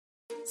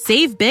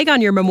Save big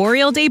on your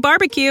Memorial Day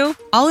barbecue,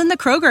 all in the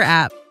Kroger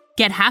app.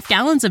 Get half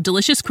gallons of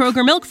delicious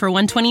Kroger milk for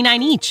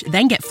 $1.29 each.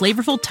 Then get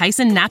flavorful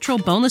Tyson natural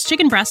boneless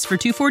chicken breasts for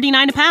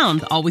 $2.49 a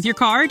pound, all with your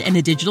card and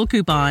a digital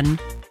coupon.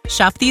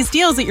 Shop these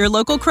deals at your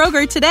local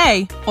Kroger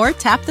today, or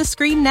tap the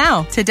screen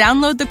now to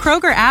download the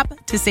Kroger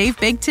app to save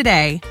big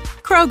today.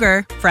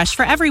 Kroger, fresh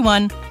for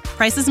everyone.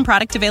 Prices and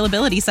product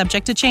availability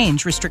subject to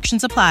change.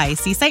 Restrictions apply.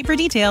 See site for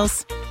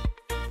details.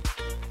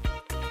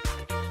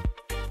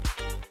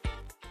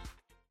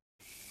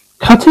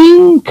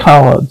 Cutting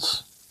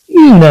cards.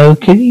 You know,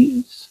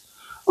 kiddies.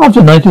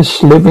 After night is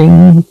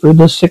slithering through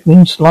the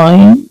sickening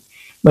slime,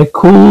 my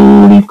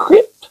coolly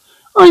crypt,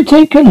 I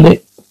take a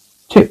lip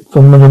tip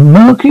from the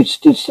market's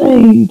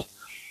decide.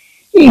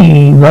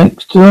 He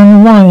likes to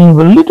unwind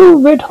with a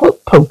little red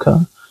hot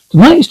poker.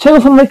 Tonight's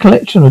tale from my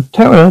collection of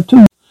terror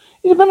too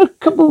is about a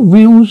couple of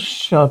real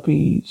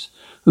sharpies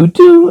who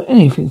do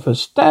anything for a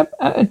stab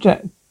at a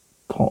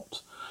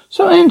jackpot.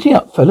 So ante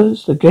up,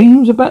 fellas, the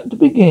game's about to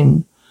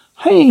begin.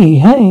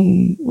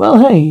 Hey,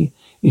 well, hey,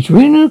 it's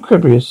Reno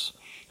Cribrius.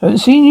 Haven't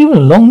seen you in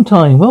a long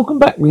time. Welcome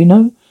back,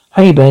 Reno.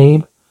 Hey,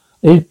 babe.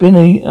 I've been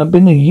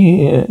a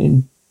year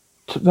in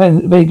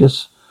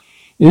Vegas.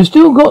 You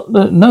still got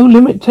the no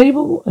limit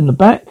table in the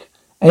back?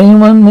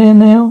 Anyone there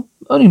now?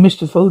 Only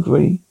Mr.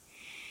 Fodry.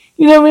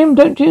 You know him,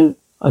 don't you?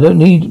 I don't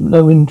need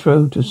no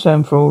intro to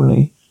Sam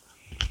Frawley.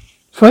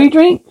 Free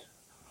drink?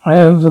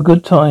 Have a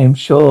good time.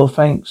 Sure,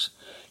 thanks.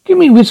 Give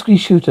me whiskey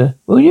shooter,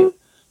 will you?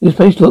 This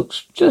place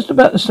looks just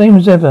about the same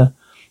as ever.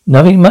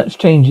 Nothing much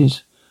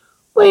changes.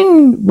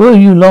 When were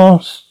you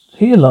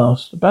here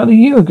last? About a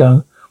year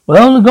ago.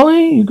 Well, the guy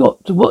you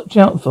got to watch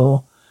out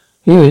for.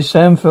 Here is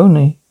Sam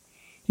Frawley.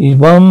 He's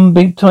one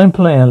big-time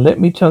player, let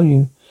me tell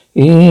you.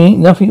 He ain't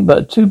nothing but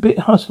a two-bit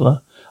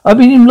hustler. I've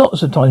been him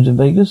lots of times in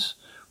Vegas.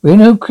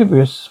 Reno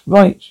Cribrius.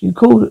 Right, you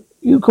called it,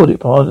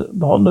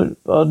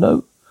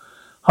 pardon.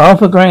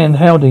 Half a grand,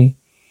 howdy.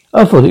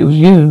 I thought it was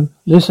you.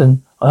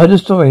 Listen, I heard a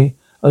story.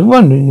 I was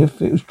wondering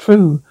if it was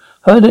true.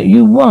 Heard that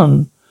you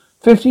won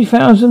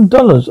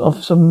 $50,000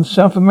 off some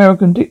South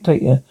American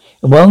dictator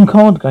in one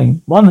card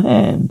game, one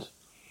hand.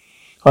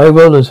 High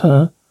rollers,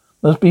 huh?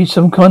 Must be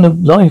some kind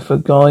of life for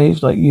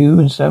guys like you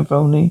and Sam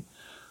Frawley.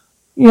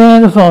 Yeah,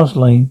 the fast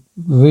lane.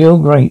 Real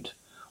great.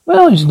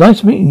 Well, it's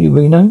nice meeting you,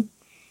 Reno.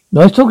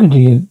 Nice talking to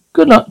you.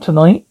 Good luck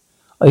tonight.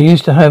 I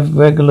used to have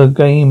regular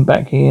game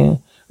back here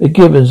with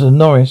Gibbons and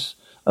Norris,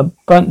 a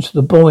bunch of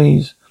the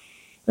boys.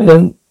 They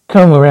don't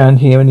come around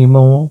here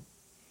anymore.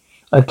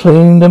 I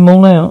cleaned them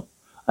all out.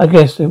 I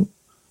guess it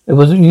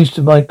wasn't used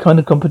to my kind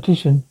of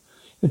competition.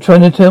 You're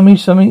trying to tell me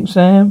something,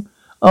 Sam?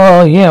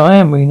 Oh, yeah, I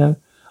am, Reno.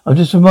 I'm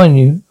just reminding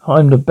you,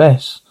 I'm the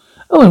best.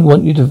 I wouldn't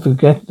want you to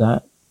forget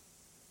that.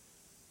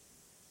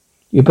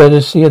 You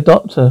better see a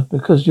doctor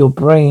because your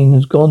brain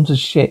has gone to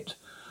shit.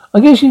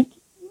 I guess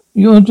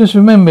you're just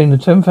remembering the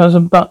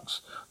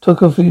 $10,000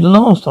 took off you the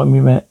last time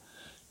we met.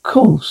 Of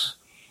course.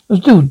 I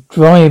was still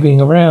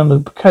driving around the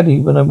caddy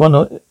when I won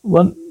off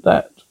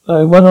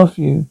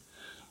you.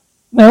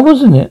 Now,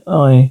 wasn't it?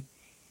 I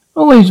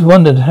always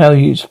wondered how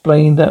you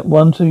explained that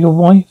one to your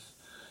wife.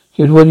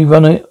 She had already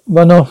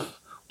run off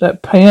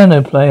that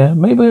piano player.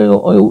 Maybe I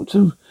ought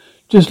to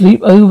just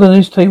leap over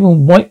this table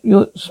and wipe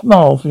your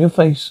smile from your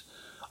face.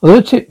 I got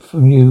a tip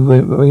from you,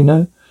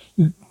 Reno.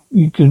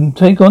 You can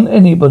take on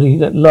anybody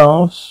that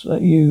laughs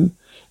at you.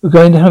 You're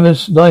going to have a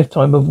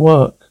lifetime of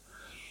work.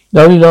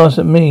 Nobody laughs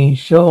at me.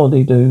 Sure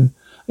they do.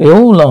 They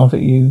all laugh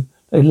at you.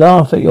 They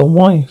laugh at your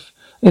wife.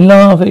 They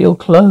laugh at your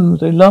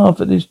clothes. They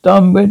laugh at this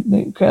dumb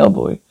redneck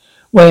cowboy.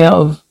 Way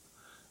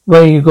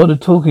you got to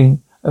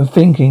talking and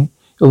thinking.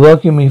 You're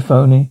working me,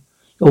 phony.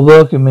 You're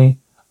working me.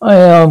 I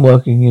am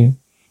working you.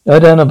 No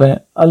doubt about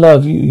it. I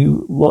love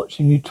you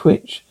watching you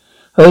twitch.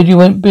 Heard you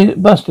went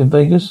bust in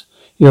Vegas.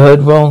 You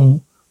heard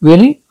wrong.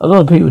 Really? A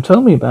lot of people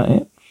told me about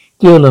it.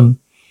 Deal them.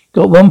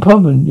 Got one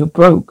problem. You're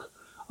broke.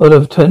 I'd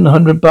have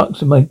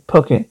 $100 in my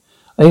pocket.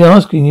 I ain't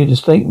asking you to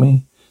stake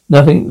me.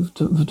 Nothing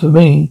to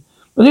me.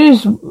 But there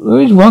is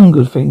one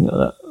good thing.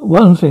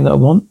 One thing that I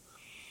want.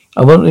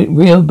 I want it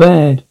real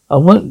bad. I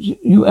want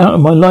you out of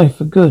my life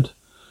for good.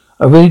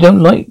 I really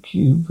don't like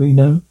you,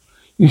 Reno.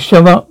 You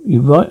show up,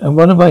 you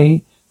run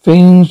away,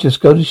 things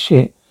just go to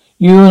shit.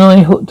 You and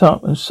I hooked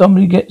up and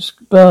somebody gets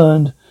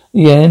burned.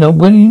 Yeah, and I'm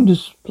willing to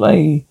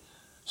play.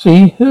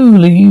 See, who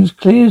leaves,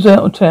 clears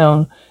out of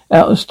town,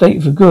 out of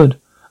state for good.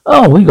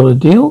 Oh, we got a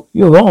deal.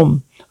 You're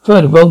on.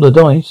 Prefer to roll the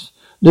dice.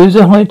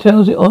 Loser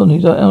hightails it on.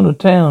 He's out of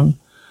town.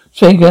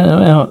 Shake it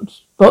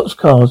out.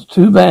 Boxcars.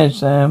 Too bad,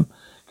 Sam.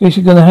 Guess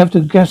you're going to have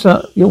to gas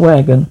up your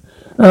wagon.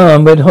 Oh,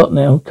 I'm red hot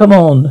now. Come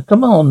on.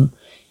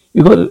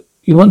 You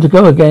want to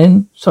go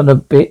again, son of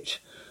a bitch?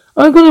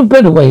 I've got a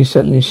better way of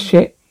settling this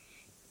shit.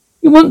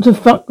 You want to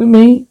fuck with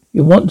me?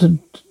 You want a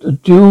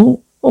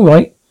duel? All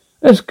right,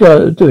 let's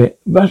go do it.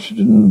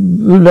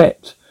 Russian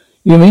roulette.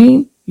 You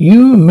mean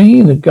you and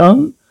me and a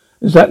gun?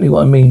 Exactly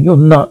what I mean. You're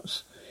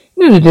nuts.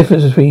 You know the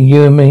difference between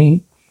you and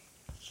me?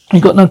 You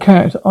got no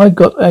character. I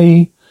got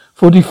a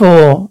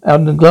 44 out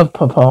in the glove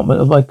compartment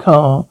of my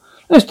car.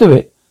 Let's do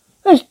it.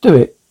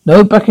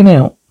 No backing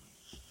out.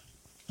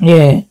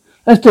 Yeah,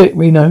 let's do it,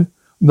 Reno.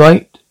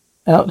 Right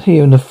out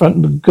here in the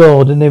front of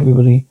God and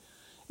everybody.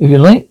 If you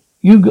like,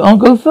 I'll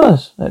go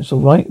first. That's all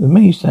right with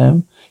me,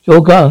 Sam. It's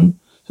your gun.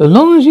 So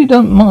long as you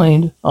don't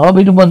mind, I'll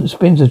be the one that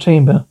spins the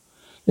chamber.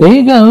 There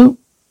you go.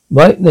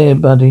 Right there,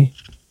 buddy.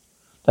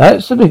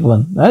 That's the big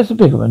one. That's the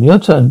big one. Your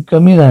turn.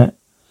 Give me that.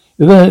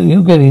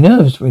 You're getting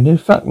nervous, Reno.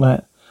 Fuck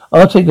that.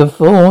 I'll take a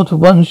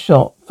 4-1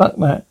 shot. Fuck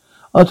that.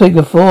 I'll take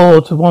a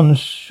 4-1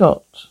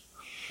 shot.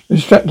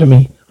 Distracted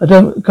me.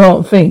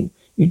 Can't think.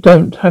 You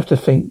don't have to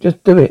think.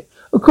 Just do it.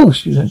 Of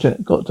course you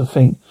don't got to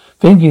think.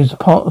 Thinking is the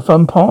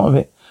fun part of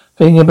it.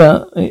 Thinking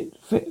about it.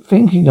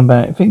 Thinking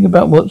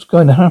about what's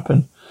going to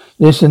happen.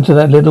 Listen to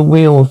that little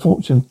wheel of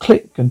fortune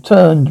click and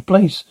turn into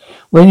place.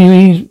 When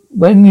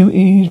you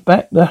ease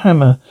back the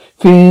hammer,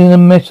 feeling the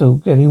metal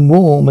getting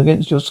warm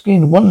against your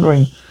skin,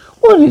 wondering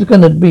what it's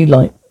going to be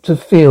like to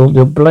feel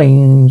your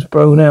brains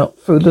blown out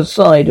through the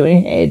side of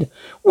your head,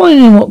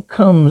 wondering what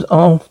comes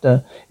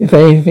after, if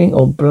anything,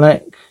 or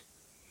black,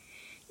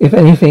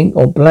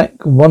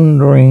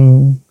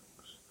 wondering.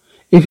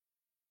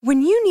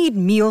 When you need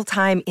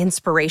mealtime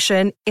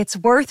inspiration, it's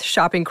worth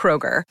shopping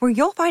Kroger, where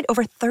you'll find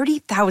over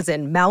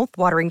 30,000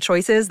 mouth-watering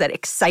choices that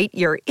excite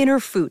your inner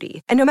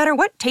foodie. And no matter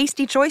what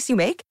tasty choice you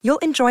make, you'll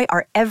enjoy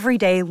our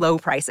everyday low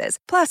prices,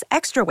 plus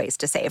extra ways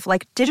to save,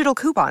 like digital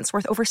coupons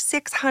worth over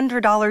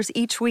 $600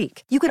 each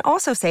week. You can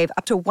also save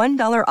up to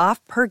 $1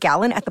 off per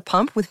gallon at the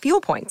pump with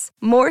fuel points.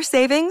 More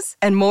savings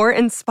and more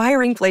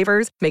inspiring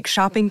flavors make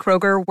shopping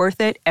Kroger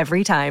worth it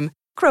every time.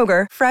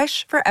 Kroger,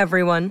 fresh for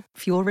everyone.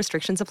 Fuel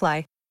restrictions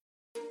apply.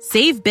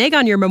 Save big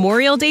on your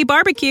Memorial Day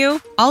barbecue,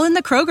 all in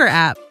the Kroger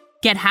app.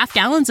 Get half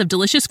gallons of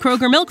delicious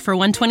Kroger milk for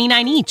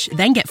 $1.29 each.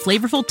 Then get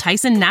flavorful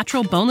Tyson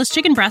natural boneless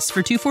chicken breasts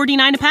for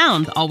 $2.49 a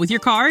pound, all with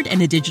your card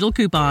and a digital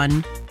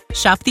coupon.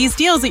 Shop these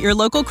deals at your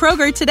local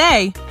Kroger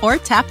today, or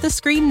tap the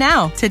screen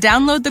now to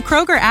download the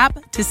Kroger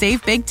app to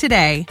save big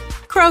today.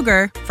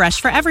 Kroger, fresh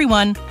for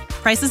everyone.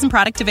 Prices and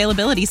product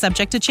availability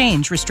subject to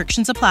change.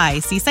 Restrictions apply.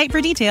 See site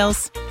for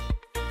details.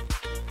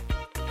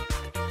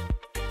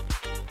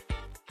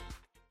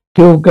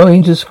 You're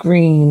going to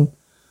scream.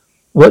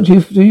 What do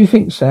you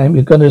think, Sam?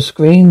 You're going to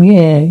scream?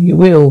 Yeah, you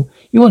will.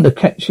 You want to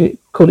catch it,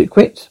 call it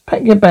quits?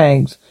 Pack your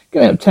bags.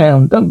 Get out of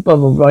town. Don't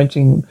bother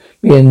writing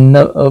me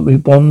a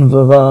bon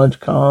voyage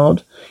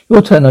card.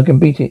 Your turn. I can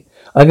beat it.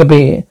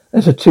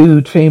 There's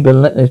two chambers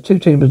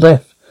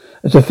left.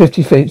 It's a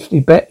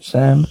 50-50 bet,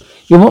 Sam.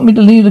 You want me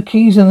to leave the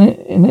keys in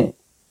it?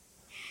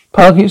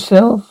 Park it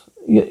yourself,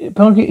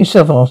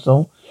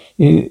 arsehole.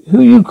 Who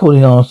you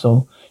calling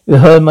arsehole? You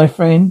heard, my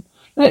friend?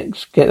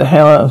 Let's get the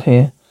hell out of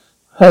here.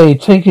 Hey,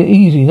 take it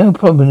easy. No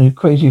problem, you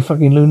crazy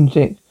fucking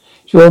lunatic.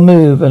 It's your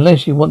move,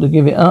 unless you want to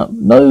give it up.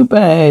 No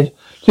bad.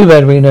 Too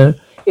bad, Reno.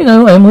 You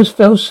know, I almost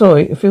feel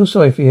sorry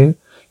for you.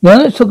 Now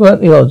let's talk about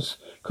the odds,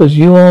 because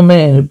you are a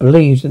man who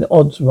believes in the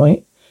odds,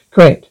 right?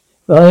 Correct.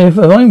 But if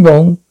I'm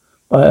wrong,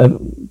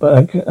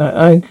 but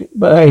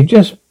I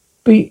just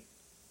beat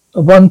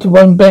a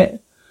 1-1 bet.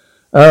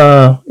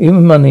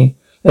 Even money.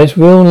 That's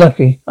real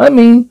lucky. I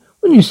mean,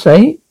 when you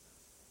say it,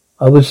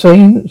 I was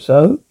saying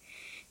so.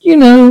 You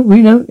know,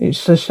 Reno,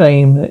 it's a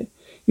shame that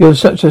you're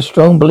such a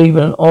strong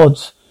believer in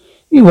odds.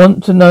 You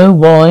want to know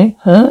why,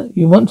 huh?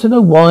 You want to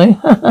know why?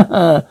 Ha ha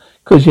ha.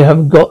 Because you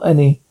haven't got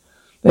any.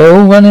 They're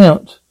all run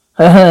out.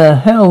 Ha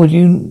ha. How would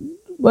you?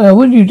 Well,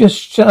 would you just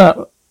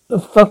shut the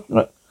fuck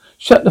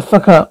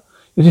up?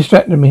 You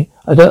distracted me.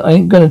 I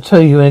ain't gonna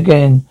tell you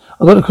again.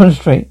 I've got to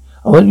concentrate.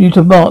 I want you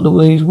to mark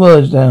these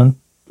words down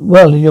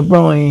well in your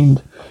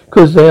mind,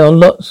 because they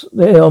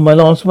are my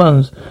last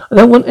ones. I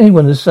don't want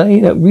anyone to say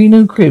that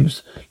Reno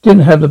Cribs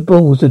didn't have the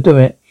balls to do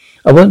it.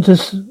 I want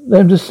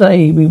them to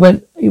say he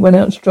went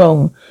out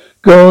strong.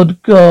 God,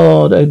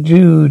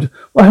 Jude,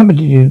 what happened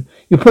to you?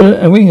 You put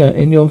a ringer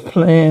in your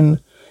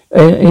plan,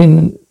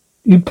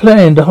 you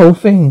planned the whole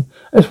thing.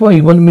 That's why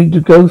you wanted me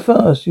to go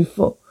first. You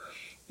thought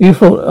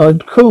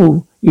I'd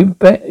call.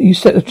 You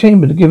set the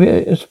chamber to give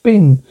it a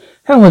spin.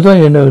 How was I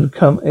to know it'd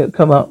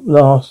come up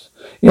last?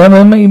 Yeah,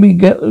 man, maybe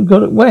got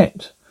it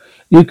wet.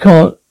 You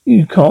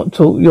can't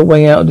talk your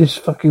way out of this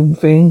fucking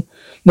thing.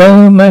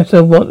 No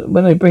matter what,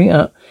 when they bring it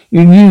up,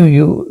 you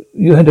knew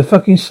you had a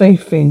fucking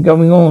safe thing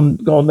going on.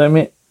 God damn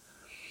it!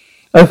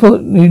 I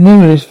thought you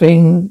knew this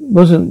thing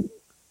wasn't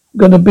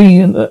gonna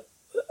be on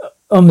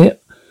the.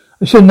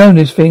 I should have known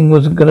this thing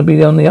wasn't gonna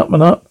be on the up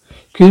and up.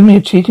 Accuse me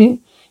of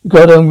cheating? You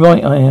goddamn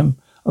right I am.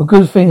 A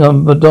good thing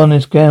I'm a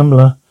honest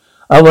gambler.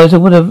 Otherwise I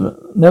would have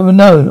never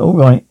known. All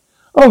right,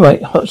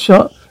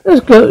 hotshot.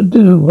 Let's go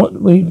do what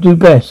we do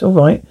best. All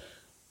right.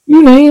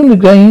 You name the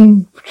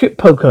game, chip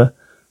poker.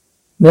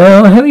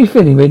 Now, how are you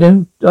feeling,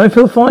 Reno? I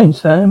feel fine,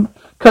 Sam.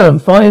 Cut 'em,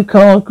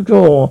 5-card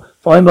draw.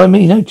 Fine by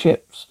me, no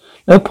chips,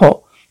 no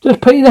pot. Just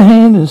pay the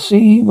hand and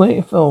see where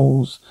it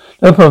falls.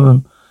 No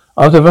problem.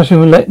 After Russian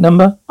roulette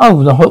number?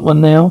 Oh, the hot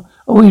one now.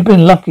 Oh, you've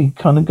been lucky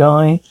kind of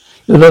guy.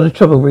 You're a lot of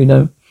trouble,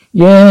 Reno.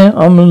 Yeah,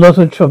 I'm a lot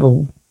of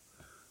trouble.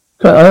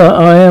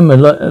 I am a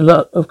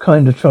lot of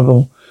kind of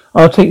trouble.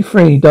 I'll take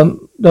 3.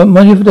 Don't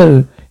mind if I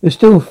do. You're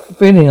still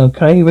feeling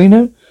okay,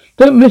 Reno?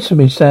 Don't miss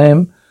me,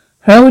 Sam.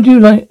 What did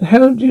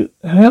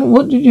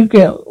you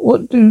get?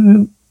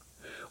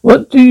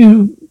 What do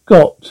you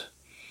got?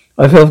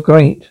 I felt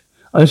great.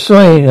 I'm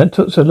sorry that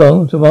took so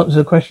long to answer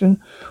the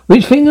question.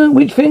 Which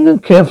finger?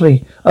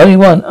 Carefully. Only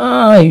one.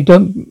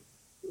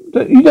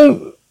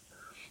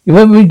 You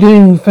won't be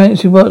doing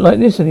fancy work like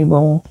this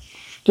anymore.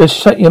 Just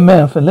shut your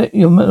mouth and let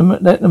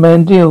the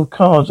man deal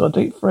cards. I'll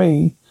take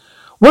 3.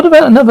 What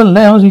about another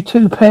lousy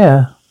 2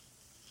 pair?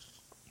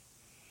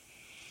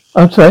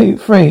 I'll take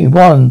 3.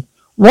 1.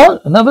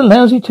 What? Another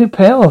lousy 2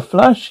 pair or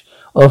flush?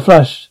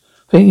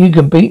 Think you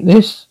can beat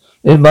this?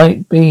 It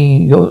might be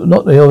your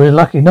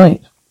lucky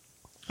night.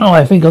 Oh,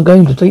 I think I'm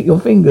going to take your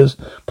fingers,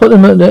 put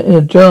them in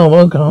a jar of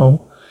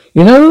alcohol.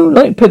 You know,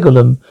 like pickle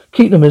them,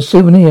 keep them as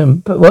souvenir,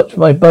 but watch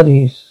my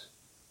buddies.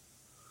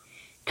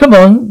 Come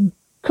on,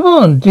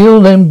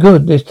 deal them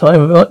good this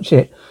time. Watch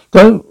it.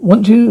 Don't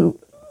want you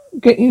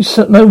get you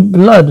no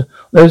blood.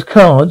 Those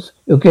cards,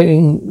 you're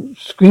getting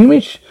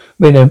squeamish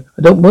with them.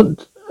 I don't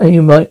want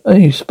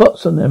any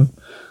spots on them.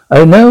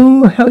 I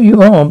know how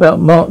you are about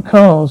marked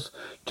cards.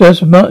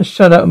 Just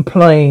shut up and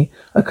play.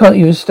 I can't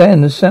even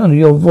stand the sound of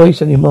your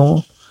voice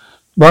anymore.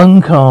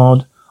 1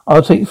 card.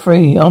 I'll take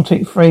 3.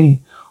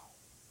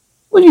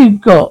 What do you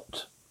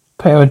got?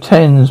 Pair of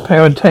tens,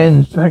 pair of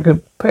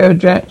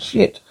jacks.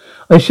 Shit.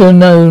 I should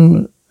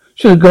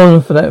have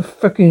gone for that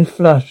fucking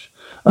flush.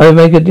 I'll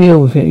make a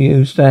deal with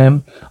you,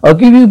 Sam. I'll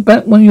give you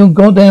back one of your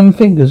goddamn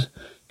fingers.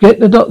 Get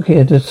the doc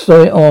here to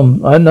sew it on.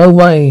 No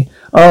way.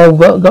 I'll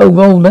go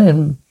roll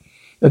them.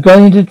 You're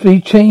going to be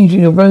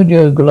changing your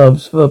rodeo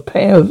gloves for a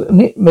pair of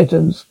knit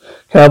mittens.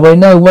 Cowboy,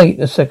 no, wait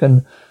a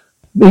second.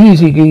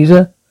 Easy,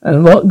 geezer.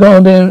 And ain't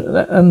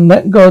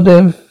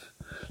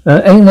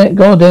that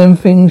goddamn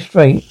thing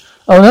straight?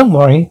 Oh, don't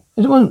worry.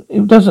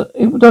 It doesn't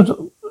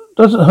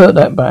hurt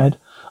that bad.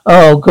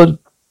 Oh, good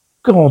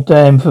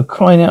goddamn, for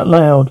crying out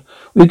loud.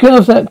 We get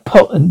off that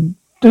pot and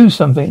do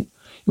something.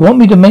 You want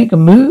me to make a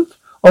move?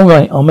 All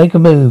right, I'll make a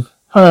move.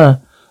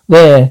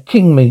 There,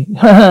 king me.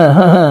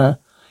 Ha.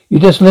 You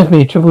just left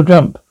me a triple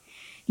jump.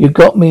 You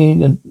got me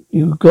to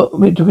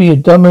be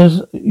as dumb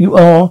as you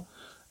are.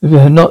 If you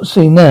had not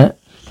seen that.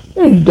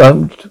 You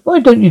don't.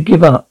 Why don't you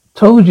give up? I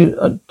told you.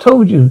 I've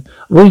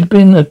always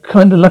been a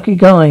kind of lucky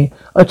guy.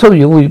 Pass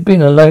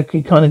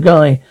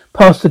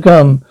the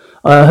gum.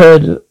 I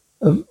heard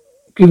of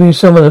giving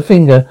someone a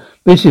finger.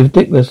 This is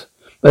ridiculous.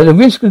 But the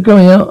risk of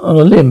going out on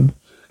a limb.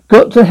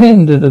 Got to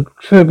hand to the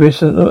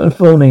treacherous and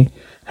phony.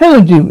 How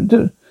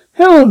do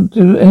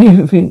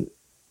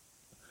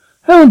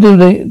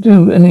they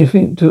do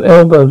anything to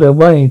elbow their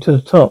way to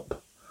the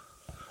top?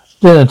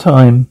 Dinner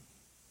time.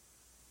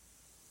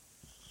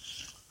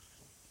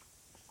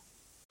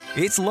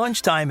 It's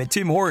lunchtime at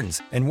Tim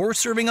Hortons, and we're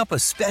serving up a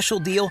special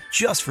deal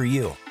just for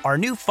you. Our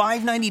new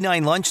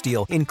 $5.99 lunch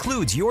deal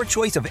includes your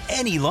choice of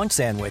any lunch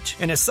sandwich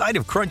and a side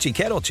of crunchy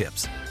kettle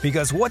chips.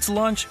 Because what's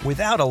lunch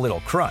without a little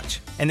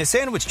crunch? And the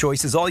sandwich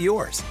choice is all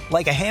yours,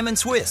 like a ham and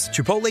Swiss,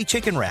 Chipotle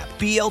chicken wrap,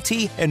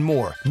 BLT, and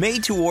more,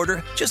 made to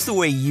order just the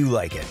way you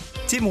like it.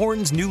 Tim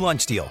Hortons' new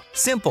lunch deal.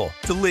 Simple,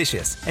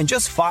 delicious, and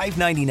just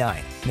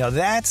 $5.99. Now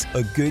that's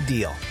a good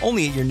deal.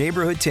 Only at your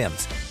neighborhood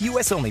Tim's.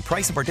 U.S. only.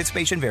 Price and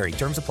participation vary.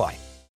 Terms apply.